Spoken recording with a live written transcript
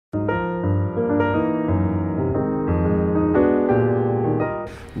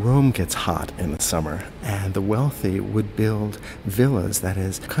Rome gets hot in the summer, and the wealthy would build villas, that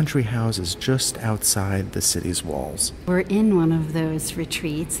is, country houses just outside the city's walls. We're in one of those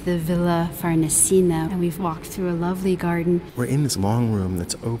retreats, the Villa Farnesina, and we've walked through a lovely garden. We're in this long room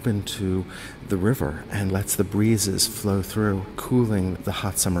that's open to the river and lets the breezes flow through, cooling the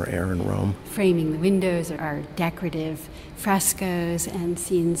hot summer air in Rome. Framing the windows are decorative frescoes and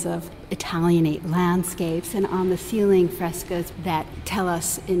scenes of Italianate landscapes, and on the ceiling frescoes that tell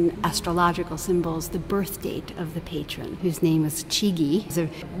us in astrological symbols the birth date of the patron, whose name was Chigi. He's a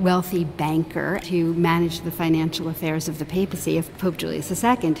wealthy banker who managed the financial affairs of the papacy of Pope Julius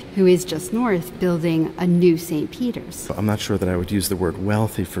II, who is just north building a new St. Peter's. I'm not sure that I would use the word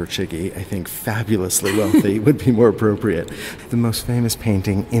wealthy for Chigi. I think fabulously wealthy would be more appropriate. The most famous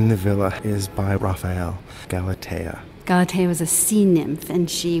painting in the villa is by Raphael, Galatea. Galatea was a sea nymph, and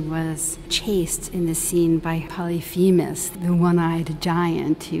she was chased in the scene by Polyphemus, the one-eyed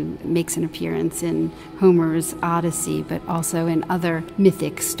giant who makes an appearance in Homer's Odyssey, but also in other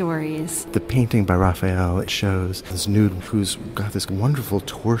mythic stories. The painting by Raphael, it shows this nude who's got this wonderful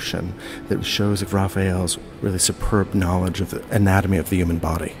torsion that shows Raphael's really superb knowledge of the anatomy of the human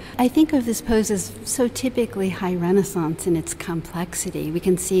body. I think of this pose as so typically high Renaissance in its complexity. We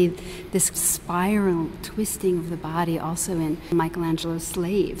can see this spiral twisting of the body also in Michelangelo's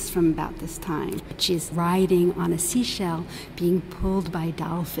Slaves from about this time. She's riding on a seashell being pulled by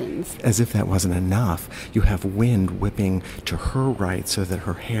dolphins. As if that wasn't enough, you have wind whipping to her right so that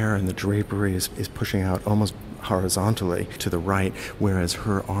her hair and the drapery is pushing out almost horizontally to the right, whereas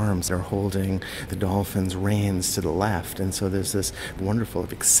her arms are holding the dolphin's reins to the left. And so there's this wonderful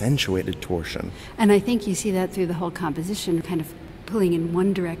accentuated torsion. And I think you see that through the whole composition, kind of pulling in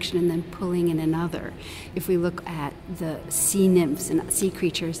one direction and then pulling in another. If we look at the sea nymphs and sea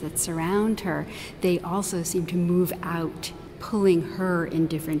creatures that surround her, they also seem to move out, pulling her in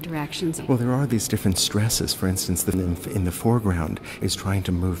different directions. Well, there are these different stresses. For instance, the nymph in the foreground is trying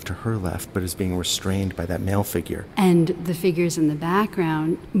to move to her left, but is being restrained by that male figure. And the figures in the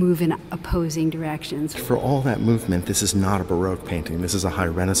background move in opposing directions. For all that movement, this is not a Baroque painting. This is a high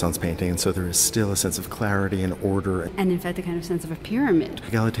Renaissance painting, and so there is still a sense of clarity and order. And in fact, a kind of sense of a pyramid.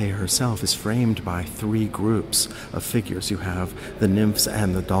 Galatea herself is framed by three groups of figures. You have the nymphs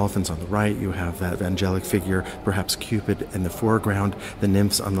and the dolphins on the right. You have that angelic figure, perhaps Cupid, in the foreground, the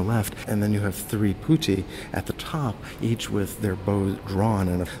nymphs on the left, and then you have three putti at the top, each with their bows drawn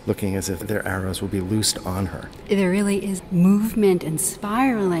and looking as if their arrows will be loosed on her. There really is movement and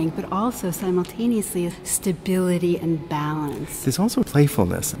spiraling, but also simultaneously stability and balance. There's also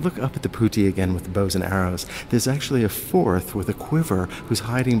playfulness. Look up at the putti again with the bows and arrows. There's actually a fourth with a quiver who's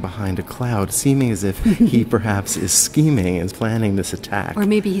hiding behind a cloud, seeming as if he perhaps is scheming and planning this attack. Or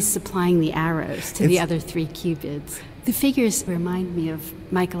maybe he's supplying the arrows to the other three cupids. The figures remind me of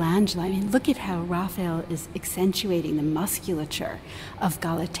Michelangelo. I mean, look at how Raphael is accentuating the musculature of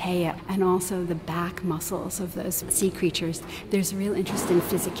Galatea and also the back muscles of those sea creatures. There's a real interest in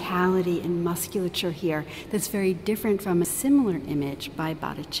physicality and musculature here that's very different from a similar image by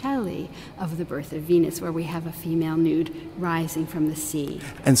Botticelli of the Birth of Venus, where we have a female nude rising from the sea.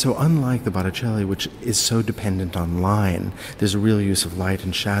 And so unlike the Botticelli, which is so dependent on line, there's a real use of light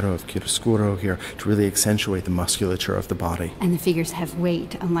and shadow, of chiaroscuro here, to really accentuate the musculature of the body. And the figures have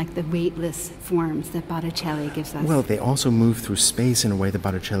weight, unlike the weightless forms that Botticelli gives us. Well, they also move through space in a way that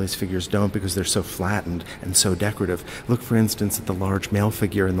Botticelli's figures don't, because they're so flattened and so decorative. Look, for instance, at the large male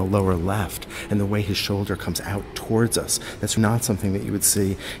figure in the lower left and the way his shoulder comes out towards us. That's not something that you would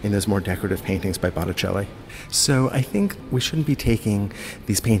see in those more decorative paintings by Botticelli. So I think we shouldn't be taking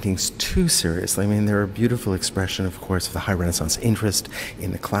these paintings too seriously. I mean, they're a beautiful expression, of course, of the high Renaissance interest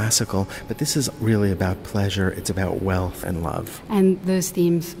in the classical, but this is really about pleasure. It's about wealth and love. And those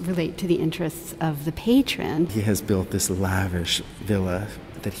themes relate to the interests of the patron. He has built this lavish villa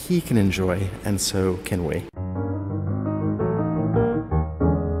that he can enjoy, and so can we.